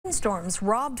Storms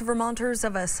robbed Vermonters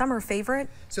of a summer favorite.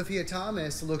 Sophia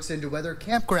Thomas looks into whether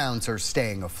campgrounds are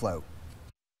staying afloat.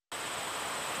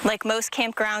 Like most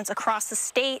campgrounds across the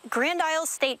state, Grand Isle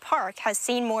State Park has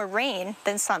seen more rain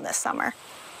than sun this summer.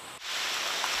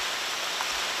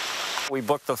 We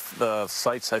booked the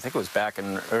sites, I think it was back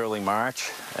in early March,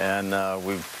 and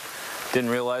we didn't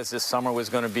realize this summer was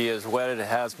going to be as wet as it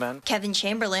has been. Kevin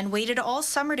Chamberlain waited all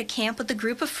summer to camp with a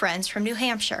group of friends from New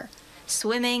Hampshire.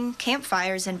 Swimming,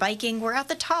 campfires, and biking were at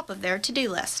the top of their to-do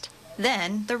list.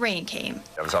 Then the rain came.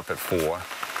 I was up at 4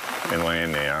 and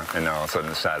laying there, and all of a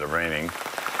sudden it started raining.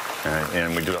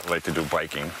 And we do like to do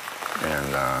biking,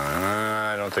 and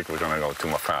I don't think we're going to go too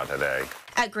much far today.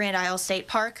 At Grand Isle State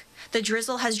Park, the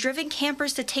drizzle has driven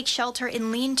campers to take shelter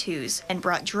in lean-tos and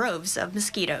brought droves of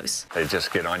mosquitoes. They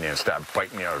just get on you and start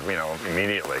biting you,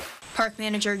 immediately. Park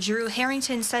manager Drew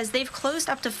Harrington says they've closed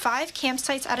up to 5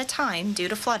 campsites at a time due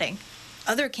to flooding.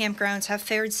 Other campgrounds have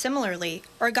fared similarly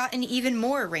or gotten even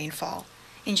more rainfall.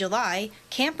 In July,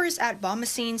 campers at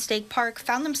Bomoseen State Park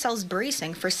found themselves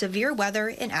bracing for severe weather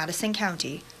in Addison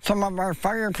County. Some of our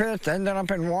fire pits ended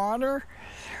up in water.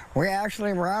 We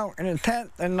actually were out in a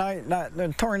tent the night that the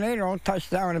tornado touched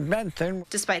down in Benton.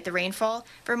 Despite the rainfall,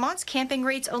 Vermont's camping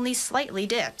rates only slightly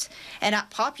dipped. And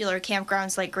at popular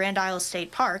campgrounds like Grand Isle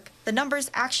State Park, the numbers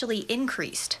actually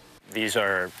increased. These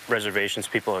are reservations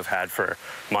people have had for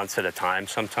months at a time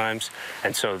sometimes,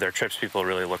 and so they're trips people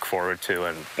really look forward to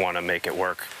and want to make it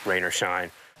work, rain or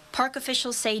shine. Park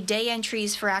officials say day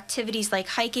entries for activities like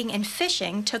hiking and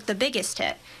fishing took the biggest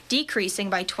hit, decreasing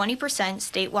by 20%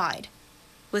 statewide.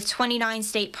 With 29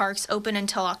 state parks open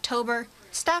until October,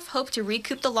 staff hope to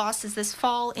recoup the losses this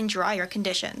fall in drier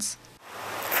conditions.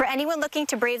 For anyone looking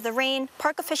to brave the rain,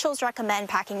 park officials recommend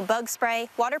packing bug spray,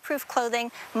 waterproof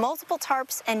clothing, multiple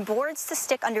tarps, and boards to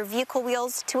stick under vehicle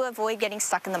wheels to avoid getting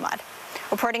stuck in the mud.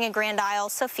 Reporting in Grand Isle,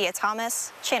 Sophia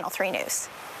Thomas, Channel 3 News.